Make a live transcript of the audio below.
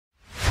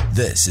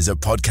This is a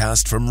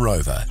podcast from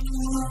Rover.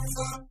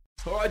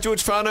 All right,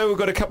 George Fano, we've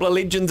got a couple of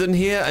legends in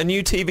here. A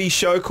new TV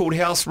show called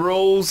House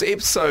Rules.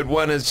 Episode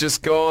 1 has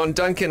just gone.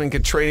 Duncan and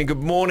Katrina,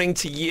 good morning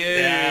to you.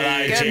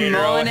 Hello, Good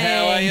General. morning.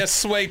 How are you,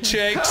 sweet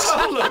cheeks?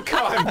 Oh, look,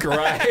 I'm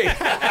great.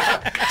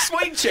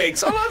 Sweet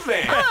cheeks, I love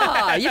that.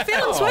 Ah, you're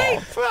feeling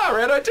sweet. Far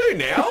out, I do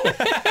now.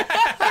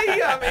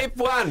 Hey,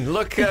 F1,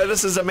 look,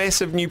 this is a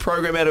massive new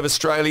program out of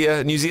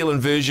Australia, New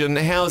Zealand version.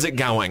 How's it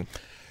going?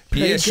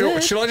 Yeah, sure.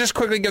 good. Should I just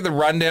quickly give the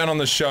rundown on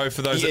the show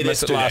for those that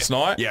missed it last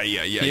night? Yeah.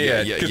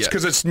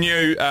 Because it's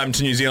new to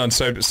New Zealand.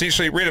 So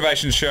essentially,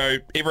 renovation show,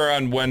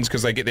 everyone wins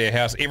because they get their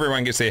house.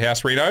 Everyone gets their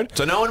house renoed.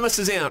 So no one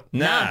misses out.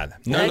 No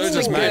That's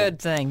losers, a mate. good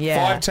thing,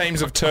 yeah. 5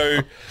 teams of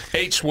 2.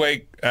 Each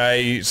week,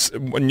 a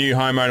new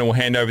homeowner will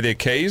hand over their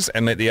keys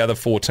and let the other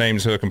 4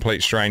 teams who are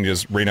complete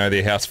strangers reno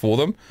their house for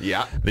them.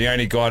 Yeah. The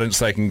only guidance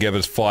they can give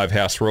is 5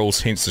 house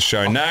rules, hence the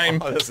show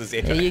name. Oh, this is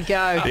There epic. you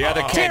go. The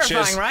other catch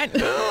is- Terrifying, right?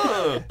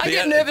 I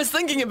get nervous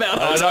thinking about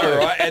I it. know,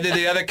 right? And then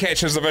the other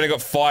catch is they've only got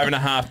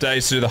 5.5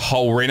 days to do the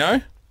whole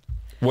reno,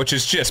 which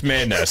is just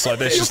madness. Like,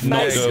 that's just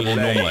not doable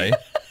normally.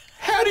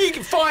 How do you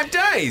get 5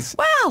 days?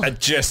 Wow.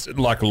 Just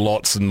like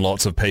lots and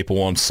lots of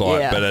people on site,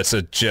 Yeah. but it's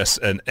just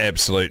an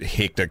absolute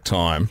hectic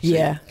time.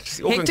 Yeah.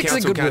 Auckland Hectic's a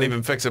Council good can't word.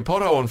 even fix a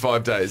pothole in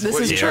 5 days. This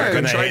What, is you true.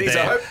 reckon They had tradies,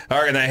 I hope? I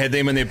reckon they had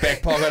them in their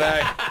back pocket,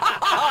 eh?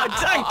 Oh,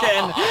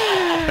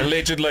 Duncan.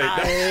 Allegedly.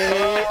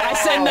 I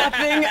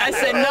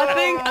said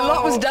nothing. A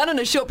lot was done in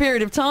a short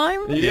period of time.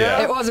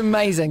 Yeah. It was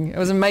amazing. It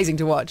was amazing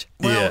to watch.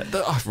 Well,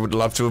 I would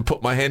love to have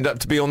put my hand up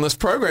to be on this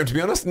program, to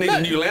be honest. Need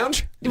a new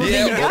lounge. Well,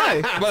 there you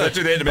go. Well, they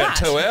do that in about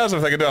 2 hours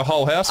if they could do a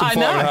whole house in I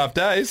 5.5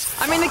 days.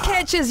 I mean, the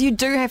catch is you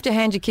do have to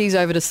hand your keys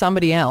over to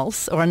somebody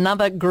else or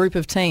another group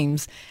of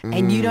teams,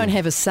 and you don't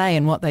have a say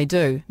in what they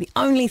do. The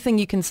only thing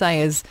you can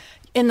say is,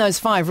 in those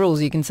 5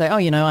 rules, you can say, oh,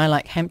 you know, I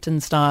like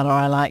Hampton style, or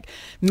I like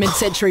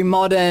mid-century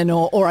modern,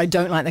 or I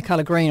don't like the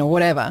colour green, or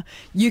whatever.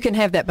 You can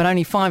have that, but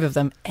only 5 of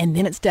them, and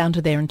then it's down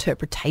to their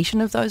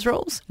interpretation of those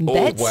rules.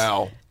 That's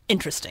wow.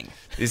 interesting.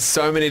 There's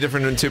so many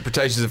different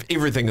interpretations of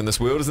everything in this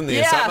world, isn't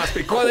there? So Yeah. it must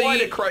be Well,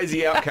 quite a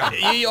crazy outcome.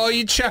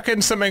 You chuck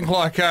in something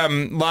like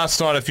last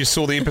night, if you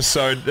saw the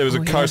episode, there was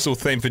a coastal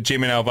theme for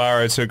Jim and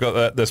Alvaro's who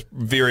got this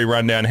very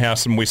rundown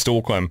house in West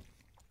Auckland.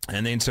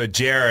 And then so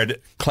Jared's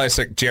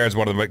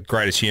one of the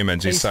greatest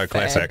humans. He's so He's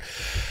classic.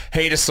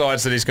 He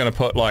decides that he's going to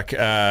put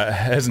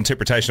his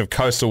interpretation of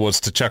coastal was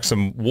to chuck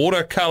some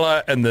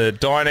watercolour in the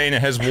dining.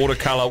 His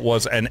watercolour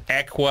was an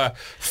aqua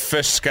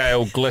fish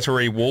scale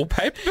glittery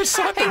wallpaper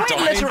beside He the went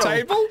dining literal.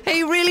 table.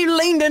 He really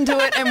leaned into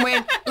it and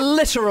went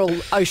literal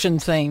ocean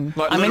theme.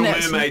 Like Little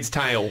Mermaid's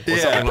tail or something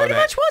like Pretty that.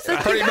 much was. They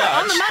Pretty put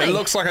that on much. the money. It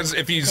looks like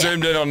if you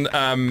zoomed in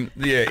on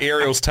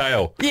Ariel's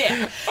tail.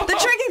 Yeah. The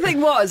tricky thing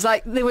was,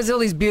 like, there was all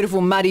these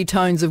beautiful muddy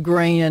tones of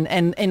green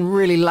and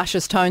really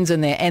luscious tones in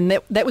there. And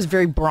that was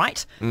very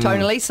bright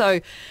tonally.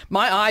 So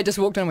my eye just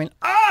walked in and went,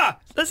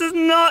 this is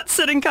not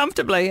sitting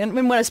comfortably. And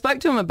when I spoke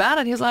to him about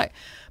it, he was like,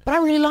 but I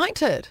really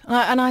liked it.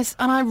 And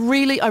I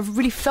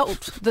really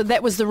felt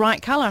that was the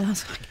right colour. And I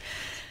was like,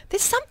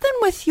 there's something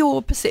with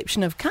your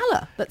perception of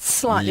colour that's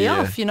slightly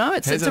off, you know?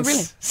 It's a Hasn't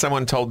really...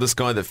 someone told this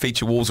guy that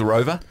feature walls are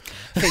over?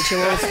 Feature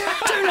walls.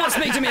 Do not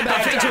speak to me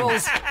about feature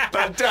walls.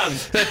 But done.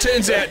 It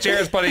turns out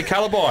Jared's bloody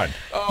colourblind,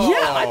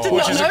 Yeah, I did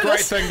which not is know a great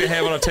this. thing to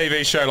have on a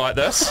TV show like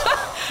this.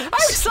 I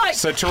was like,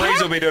 So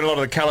Therese will be doing a lot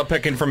of the colour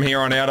picking from here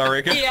on out, I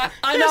reckon. Yeah,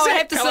 I know, I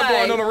have to say.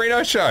 Colourblind on a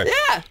Reno show.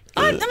 yeah.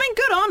 I mean,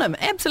 good on him.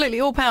 Absolutely,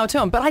 all power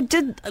to him. But I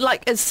did,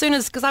 like, as soon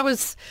as, because I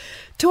was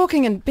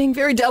talking and being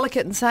very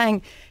delicate and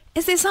saying,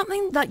 is there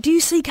something, like, do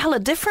you see colour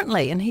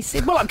differently? And he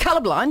said, well, I'm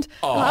colourblind.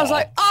 And I was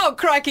like, oh,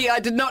 crikey,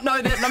 I did not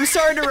know that. And I'm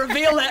sorry to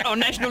reveal that on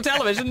national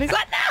television. And he's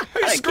like, no.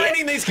 Who's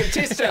screening these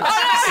contestants?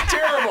 It's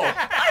terrible.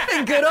 I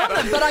think good on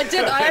them. But I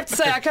have to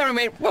say, I can't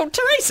remember. Well,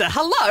 Teresa,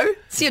 hello.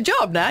 It's your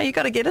job now. You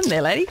got to get in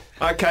there, lady.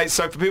 Okay,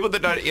 so for people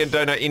that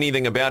don't know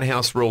anything about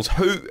House Rules,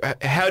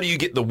 how do you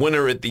get the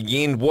winner at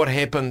the end? What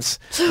happens?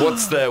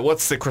 What's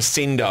the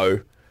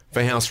crescendo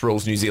for House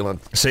Rules New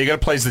Zealand? So you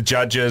got to please the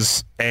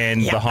judges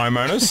and the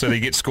homeowners. So they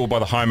get scored by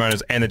the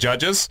homeowners and the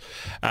judges.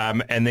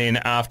 And then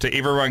after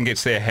everyone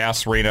gets their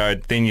house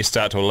renoed, then you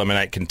start to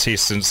eliminate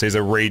contestants. There's a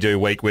redo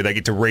week where they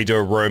get to redo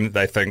a room that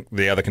they think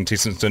the other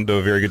contestants didn't do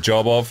a very good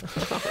job of.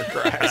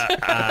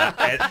 And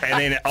then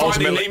Finding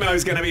ultimately...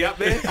 Nemo's going to be up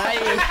there.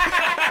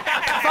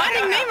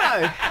 Finding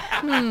Nemo.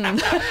 And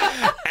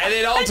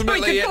then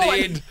ultimately good at the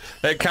point. end,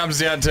 it comes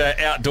down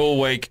to outdoor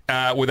week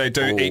where they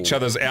do each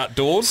other's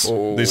outdoors.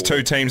 There's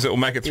 2 teams that will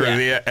make it through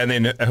there, and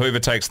then whoever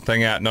takes the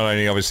thing out, not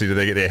only obviously do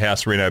they get their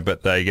house reno,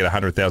 but they get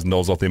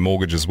 $100,000 off their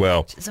mortgage as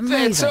well. It's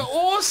amazing. That's so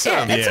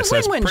awesome. Yeah, it's Yeah, a so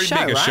it's win-win pretty show,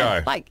 big a right?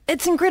 show. Like,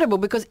 it's incredible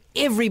because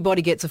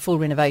everybody gets a full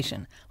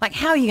renovation. Like,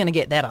 how are you going to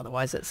get that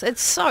otherwise?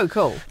 It's so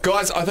cool.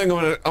 Guys, I think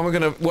I'm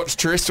gonna watch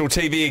terrestrial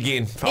TV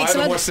again. I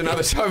haven't watched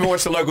I haven't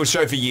watched a local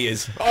show for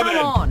years. Come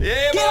on.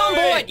 Yeah, Get on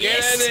boy. board.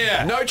 Yes. Get in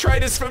there. No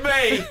traders for me.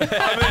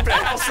 I'm in for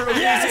House Rules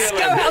New Yes,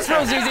 Zealand. go House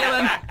Rules New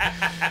Zealand.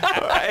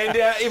 And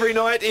every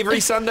night, every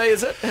Sunday,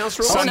 is it House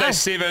Rules? Sunday no.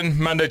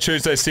 7, Monday,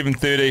 Tuesday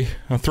 7:30,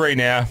 or 3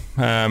 now.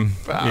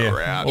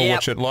 out. Or Yep.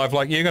 watch it live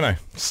like you're going to.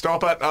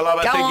 Stop it. I love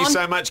it. Go Thank you on.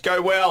 so much.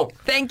 Go well.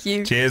 Thank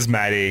you. Cheers,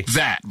 matey.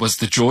 That was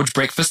the George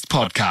Breakfast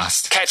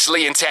Podcast. Catch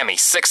Lee and Tammy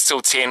 6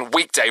 till 10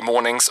 weekday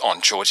mornings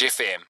on George FM.